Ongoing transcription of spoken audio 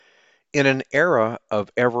In an era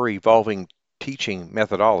of ever-evolving teaching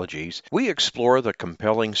methodologies, we explore the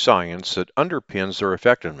compelling science that underpins their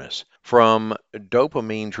effectiveness. From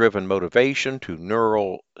dopamine-driven motivation to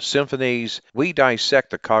neural symphonies, we dissect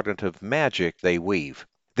the cognitive magic they weave.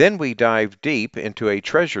 Then we dive deep into a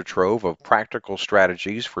treasure trove of practical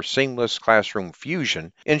strategies for seamless classroom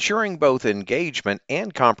fusion, ensuring both engagement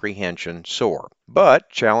and comprehension soar. But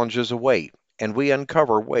challenges await, and we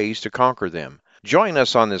uncover ways to conquer them. Join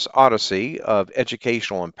us on this odyssey of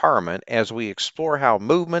educational empowerment as we explore how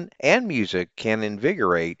movement and music can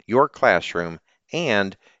invigorate your classroom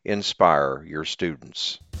and inspire your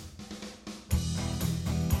students.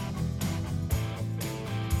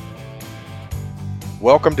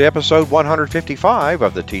 Welcome to episode 155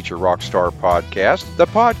 of the Teacher Rockstar Podcast, the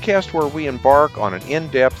podcast where we embark on an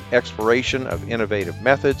in-depth exploration of innovative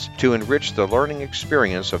methods to enrich the learning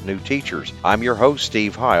experience of new teachers. I'm your host,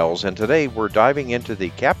 Steve Hiles, and today we're diving into the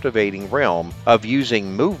captivating realm of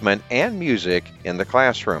using movement and music in the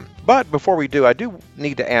classroom. But before we do, I do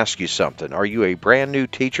need to ask you something. Are you a brand new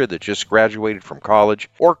teacher that just graduated from college,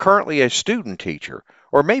 or currently a student teacher?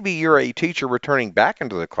 Or maybe you're a teacher returning back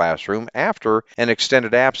into the classroom after an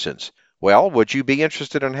extended absence. Well, would you be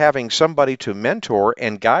interested in having somebody to mentor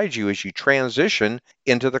and guide you as you transition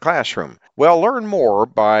into the classroom? Well, learn more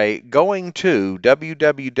by going to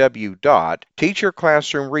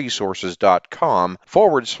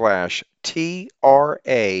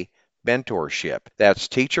www.teacherclassroomresources.com/TRA mentorship. That's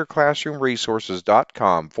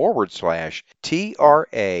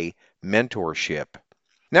teacherclassroomresources.com/TRA mentorship.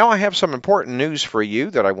 Now, I have some important news for you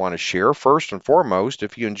that I want to share. First and foremost,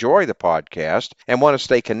 if you enjoy the podcast and want to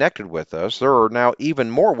stay connected with us, there are now even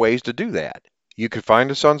more ways to do that. You can find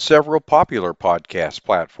us on several popular podcast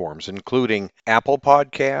platforms, including Apple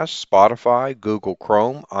Podcasts, Spotify, Google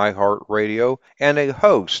Chrome, iHeartRadio, and a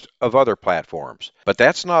host of other platforms. But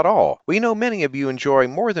that's not all. We know many of you enjoy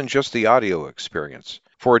more than just the audio experience.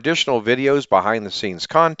 For additional videos, behind-the-scenes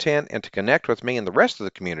content, and to connect with me and the rest of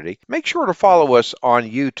the community, make sure to follow us on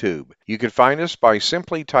YouTube. You can find us by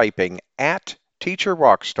simply typing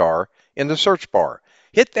 @TeacherRockstar in the search bar.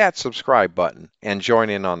 Hit that subscribe button and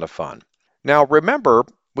join in on the fun. Now remember,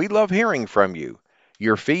 we love hearing from you.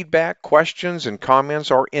 Your feedback, questions, and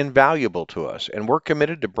comments are invaluable to us, and we're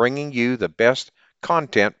committed to bringing you the best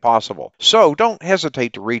content possible. So don't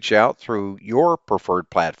hesitate to reach out through your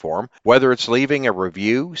preferred platform, whether it's leaving a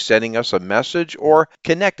review, sending us a message, or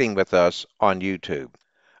connecting with us on YouTube.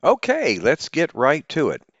 Okay, let's get right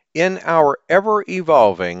to it. In our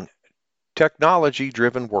ever-evolving,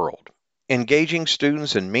 technology-driven world, engaging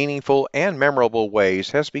students in meaningful and memorable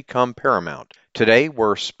ways has become paramount. Today,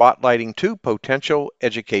 we're spotlighting two potential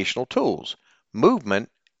educational tools,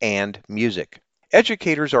 movement and music.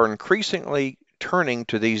 Educators are increasingly turning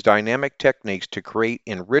to these dynamic techniques to create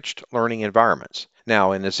enriched learning environments.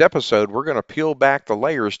 Now, in this episode, we're going to peel back the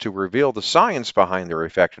layers to reveal the science behind their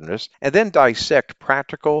effectiveness and then dissect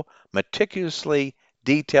practical, meticulously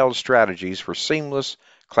detailed strategies for seamless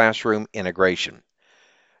classroom integration.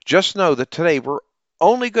 Just know that today we're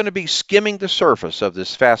only going to be skimming the surface of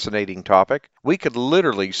this fascinating topic. We could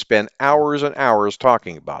literally spend hours and hours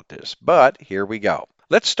talking about this, but here we go.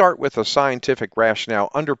 Let's start with the scientific rationale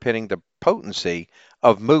underpinning the potency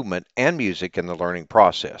of movement and music in the learning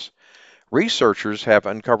process. Researchers have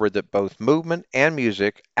uncovered that both movement and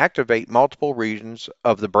music activate multiple regions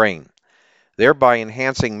of the brain, thereby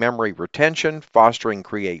enhancing memory retention, fostering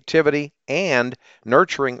creativity, and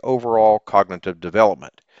nurturing overall cognitive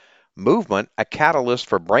development. Movement, a catalyst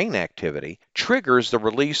for brain activity, triggers the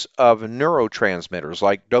release of neurotransmitters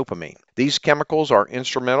like dopamine. These chemicals are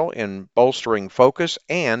instrumental in bolstering focus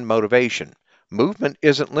and motivation. Movement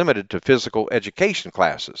isn't limited to physical education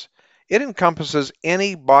classes. It encompasses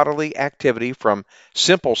any bodily activity from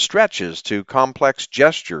simple stretches to complex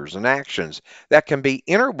gestures and actions that can be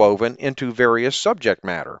interwoven into various subject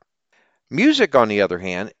matter. Music, on the other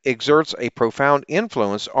hand, exerts a profound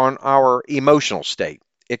influence on our emotional state.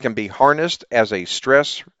 It can be harnessed as a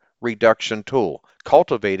stress reduction tool,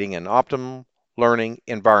 cultivating an optimal learning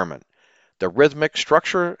environment. The rhythmic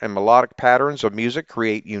structure and melodic patterns of music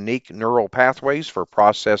create unique neural pathways for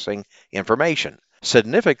processing information,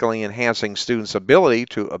 significantly enhancing students' ability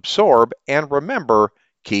to absorb and remember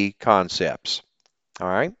key concepts. All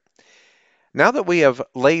right. Now that we have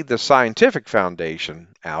laid the scientific foundation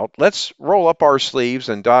out, let's roll up our sleeves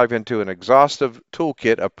and dive into an exhaustive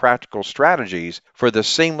toolkit of practical strategies for the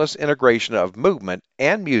seamless integration of movement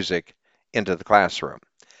and music into the classroom.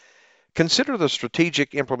 Consider the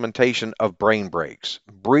strategic implementation of brain breaks,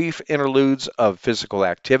 brief interludes of physical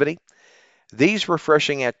activity. These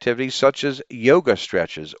refreshing activities, such as yoga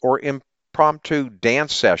stretches or impromptu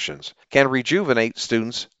dance sessions can rejuvenate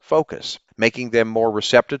students' focus, making them more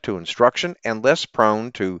receptive to instruction and less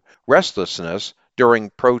prone to restlessness during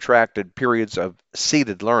protracted periods of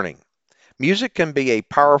seated learning. Music can be a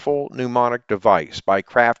powerful mnemonic device by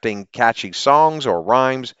crafting catchy songs or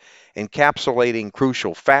rhymes, encapsulating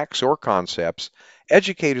crucial facts or concepts.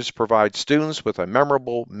 Educators provide students with a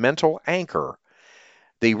memorable mental anchor.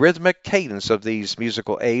 The rhythmic cadence of these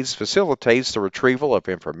musical aids facilitates the retrieval of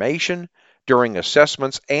information during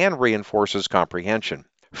assessments and reinforces comprehension.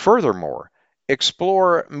 Furthermore,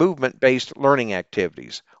 explore movement-based learning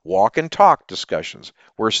activities, walk and talk discussions,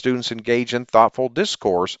 where students engage in thoughtful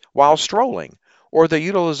discourse while strolling, or the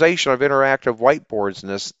utilization of interactive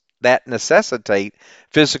whiteboards that necessitate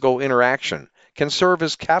physical interaction can serve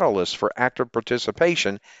as catalysts for active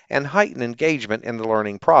participation and heighten engagement in the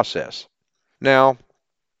learning process. Now,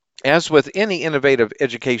 as with any innovative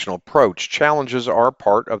educational approach, challenges are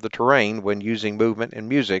part of the terrain when using movement and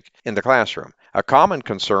music in the classroom. A common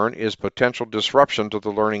concern is potential disruption to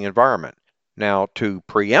the learning environment. Now, to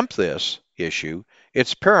preempt this issue,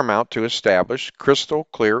 it's paramount to establish crystal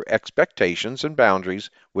clear expectations and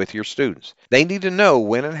boundaries with your students. They need to know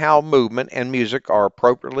when and how movement and music are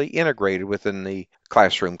appropriately integrated within the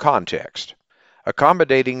classroom context.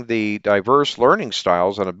 Accommodating the diverse learning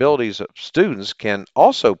styles and abilities of students can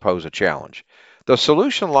also pose a challenge. The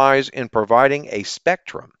solution lies in providing a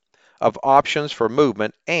spectrum of options for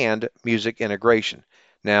movement and music integration.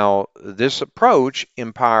 Now, this approach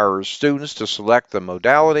empowers students to select the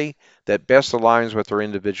modality that best aligns with their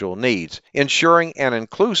individual needs, ensuring an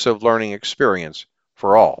inclusive learning experience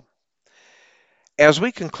for all. As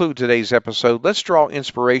we conclude today's episode, let's draw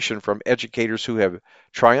inspiration from educators who have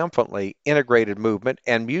triumphantly integrated movement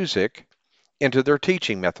and music into their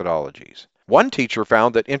teaching methodologies. One teacher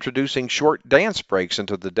found that introducing short dance breaks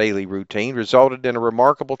into the daily routine resulted in a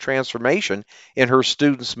remarkable transformation in her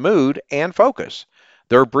students' mood and focus.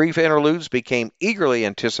 Their brief interludes became eagerly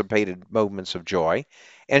anticipated moments of joy,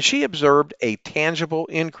 and she observed a tangible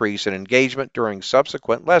increase in engagement during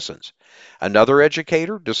subsequent lessons. Another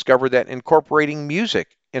educator discovered that incorporating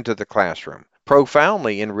music into the classroom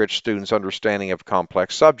profoundly enriched students' understanding of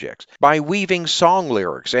complex subjects. By weaving song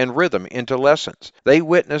lyrics and rhythm into lessons, they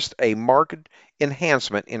witnessed a marked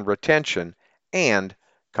enhancement in retention and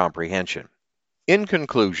comprehension. In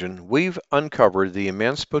conclusion, we've uncovered the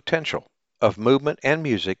immense potential of movement and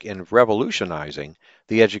music in revolutionizing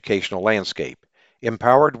the educational landscape.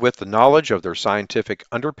 Empowered with the knowledge of their scientific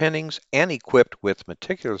underpinnings and equipped with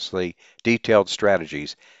meticulously detailed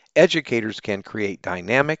strategies, educators can create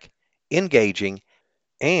dynamic, engaging,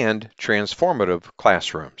 and transformative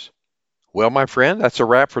classrooms. Well, my friend, that's a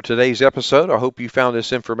wrap for today's episode. I hope you found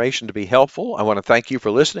this information to be helpful. I want to thank you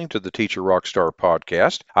for listening to the Teacher Rockstar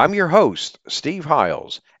podcast. I'm your host, Steve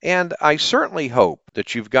Hiles, and I certainly hope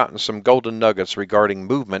that you've gotten some golden nuggets regarding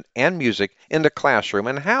movement and music in the classroom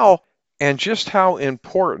and just how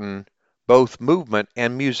important both movement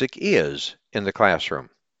and music is in the classroom.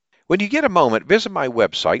 When you get a moment, visit my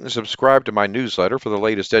website and subscribe to my newsletter for the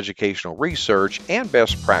latest educational research and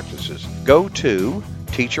best practices. Go to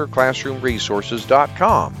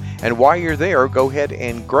teacherclassroomresources.com, and while you're there, go ahead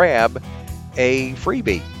and grab a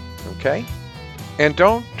freebie, okay? And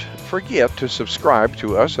don't forget to subscribe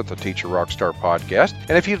to us at the Teacher Rockstar Podcast.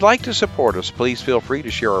 And if you'd like to support us, please feel free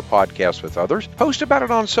to share our podcast with others, post about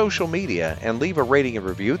it on social media, and leave a rating and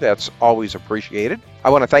review. That's always appreciated. I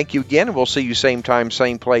want to thank you again, and we'll see you same time,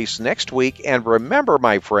 same place next week. And remember,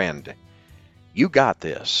 my friend, you got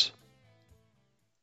this.